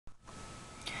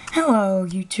Hello,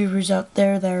 YouTubers out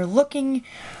there that are looking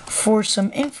for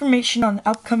some information on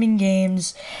upcoming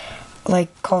games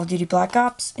like Call of Duty Black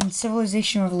Ops and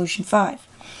Civilization Revolution 5.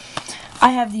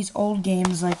 I have these old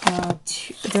games like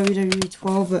WWE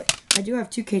 12, but I do have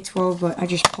 2K12, but I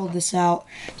just pulled this out,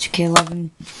 2K11.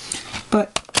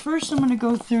 But first I'm going to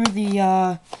go through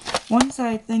the ones that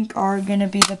I think are going to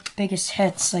be the biggest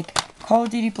hits, like Call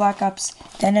of Duty Black Ops,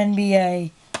 then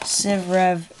NBA, Civ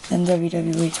Rev, and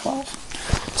WWE 12.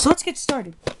 So let's get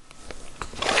started.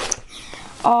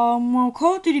 Well,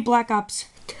 Call of Duty Black Ops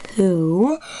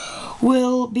 2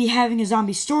 will be having a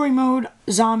zombie story mode.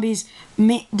 Zombies,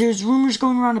 there's rumors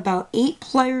going around about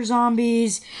 8-player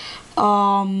zombies.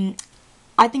 I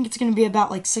think it's going to be about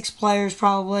like 6 players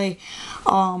probably.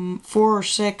 4 or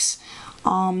 6.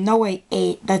 No way,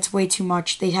 8. That's way too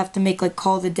much. They have to make like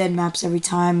Call of the Dead maps every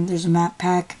time there's a map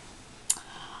pack.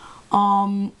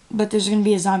 But there's going to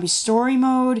be a zombie story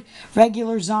mode,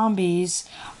 regular zombies,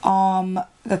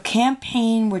 the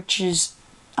campaign, which is,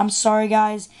 I'm sorry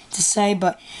guys to say,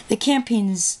 but the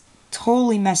campaign's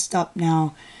totally messed up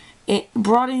now. It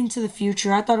brought it into the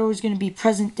future. I thought it was going to be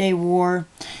present day war.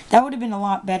 That would have been a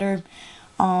lot better.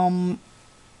 But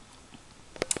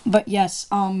yes,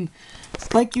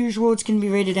 like usual, it's going to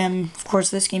be rated M. Of course,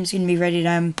 this game's going to be rated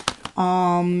M.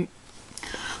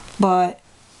 But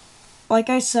like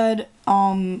I said,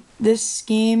 this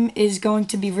game is going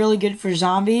to be really good for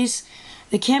zombies.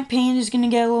 The campaign is going to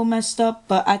get a little messed up,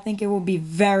 but I think it will be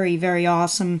very, very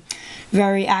awesome.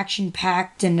 Very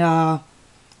action-packed, and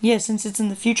yeah, since it's in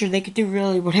the future, they could do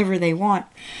really whatever they want.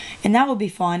 And that will be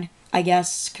fun, I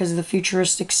guess, because of the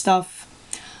futuristic stuff.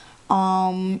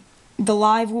 The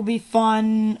live will be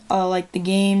fun, like the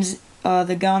games,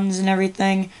 the guns and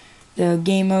everything, the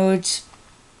game modes.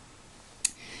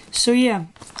 So yeah,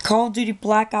 Call of Duty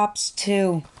Black Ops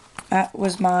 2. That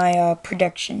was my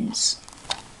predictions.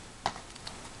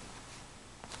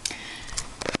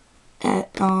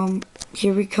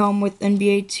 Here we come with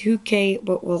NBA 2K,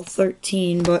 but well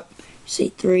 13, but say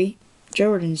 3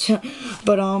 Jordans.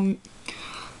 But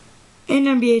in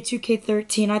NBA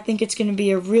 2K13, I think it's going to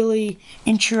be a really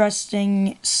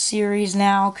interesting series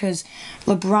now, because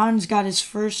LeBron's got his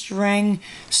first ring,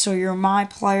 so your My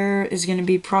Player is going to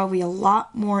be probably a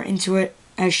lot more into it,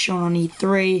 as shown on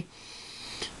E3.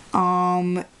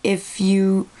 If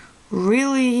you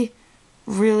really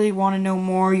want to know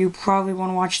more, you probably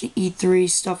want to watch the E3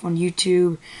 stuff on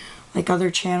YouTube, like other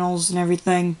channels and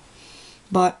everything.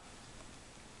 But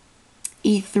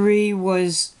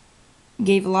E3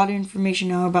 gave a lot of information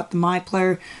now about the My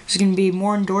Player. There's going to be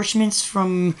more endorsements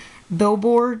from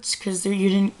billboards, because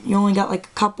you only got like a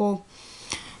couple.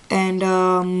 And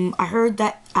I heard,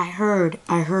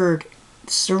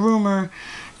 this is a rumor,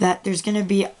 that there's going to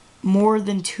be more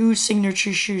than 2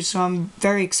 signature shoes, so I'm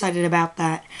very excited about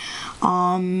that.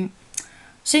 Same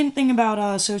thing about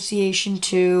Association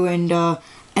 2, and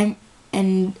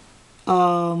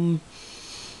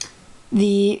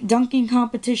the dunking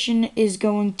competition is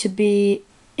going to be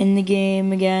in the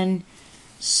game again,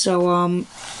 so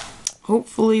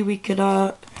hopefully we could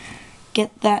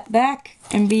get that back.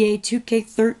 NBA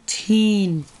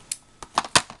 2K13.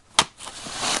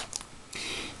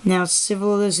 Now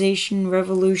Civilization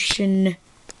Revolution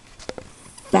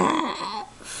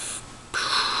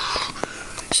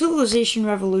 5. Civilization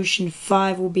Revolution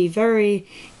 5 will be very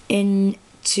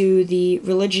into the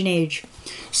religion age.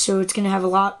 So it's going to have a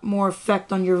lot more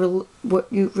effect on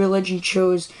what your religion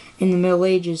chose in the Middle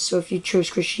Ages. So if you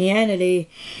chose Christianity,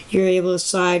 you're able to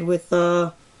side with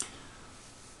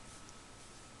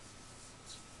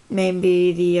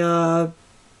maybe the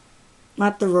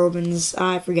not the Romans,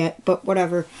 I forget, but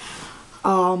whatever.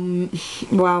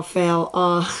 Wow, fail.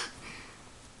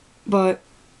 But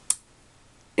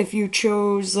if you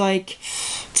chose like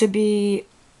to be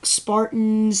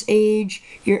Spartans age,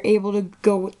 you're able to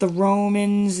go with the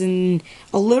Romans and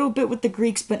a little bit with the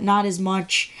Greeks, but not as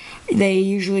much. They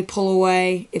usually pull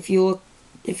away if you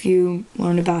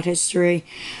learn about history.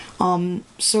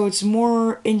 So it's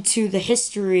more into the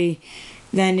history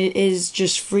than it is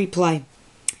just free play.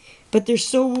 But there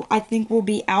still, I think, will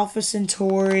be Alpha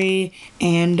Centauri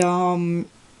and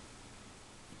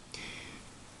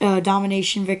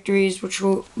domination victories,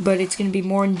 but it's going to be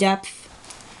more in depth.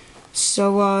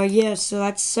 So, yeah, so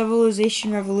that's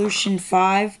Civilization Revolution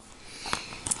 5.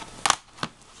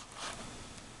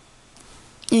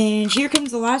 And here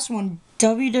comes the last one,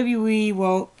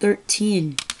 WWE,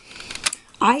 13.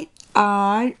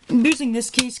 I'm using this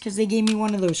case because they gave me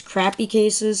one of those crappy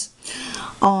cases.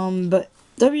 But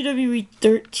WWE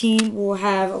 13 will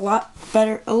have a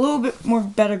little bit more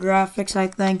better graphics, I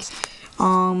think.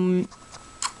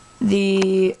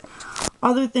 The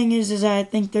other thing is I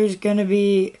think there's gonna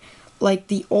be like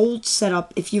the old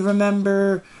setup. If you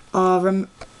remember,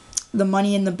 the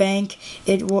Money in the Bank,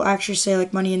 it will actually say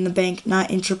like Money in the Bank, not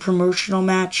inter-promotional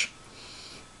match.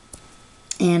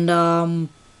 And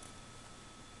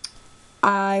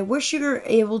I wish you were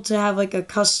able to have like a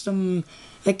custom,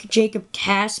 like Jacob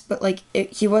Cass, but like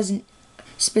he wasn't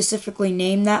specifically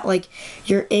named that. Like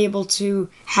you're able to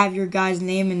have your guy's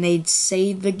name and they'd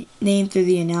say the name through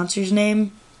the announcer's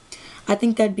name. I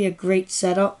think that'd be a great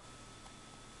setup.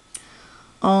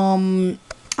 I'm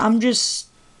just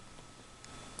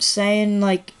saying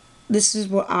like this is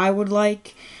what I would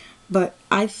like, but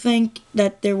I think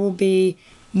that there will be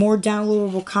more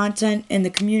downloadable content and the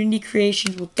community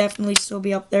creations will definitely still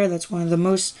be up there. That's one of the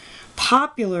most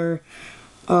popular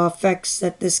effects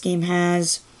that this game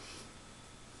has,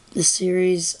 this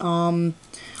series. I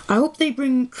hope they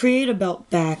bring Create-A-Belt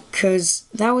back because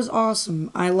that was awesome.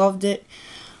 I loved it.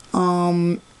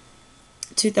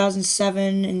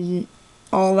 2007 and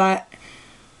all that.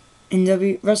 In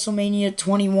WrestleMania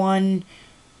 21,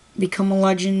 Become a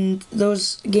Legend,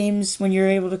 those games when you're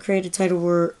able to create a title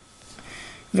were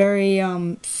very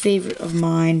favorite of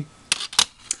mine.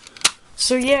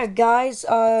 So yeah, guys,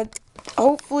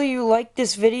 hopefully you liked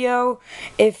this video.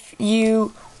 If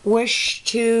you wish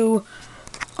to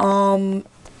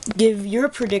give your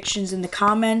predictions in the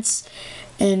comments,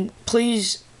 and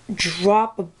please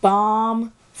drop a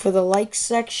bomb for the like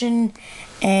section,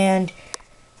 and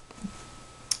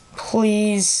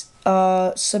please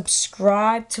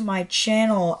subscribe to my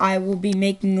channel. I will be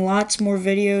making lots more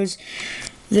videos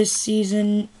this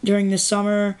season during the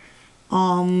summer.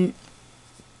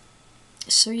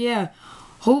 So yeah,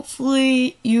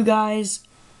 hopefully you guys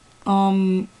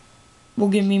will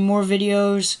give me more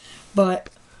videos, but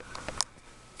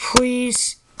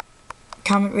please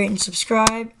comment, rate, and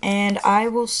subscribe, and I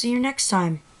will see you next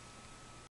time.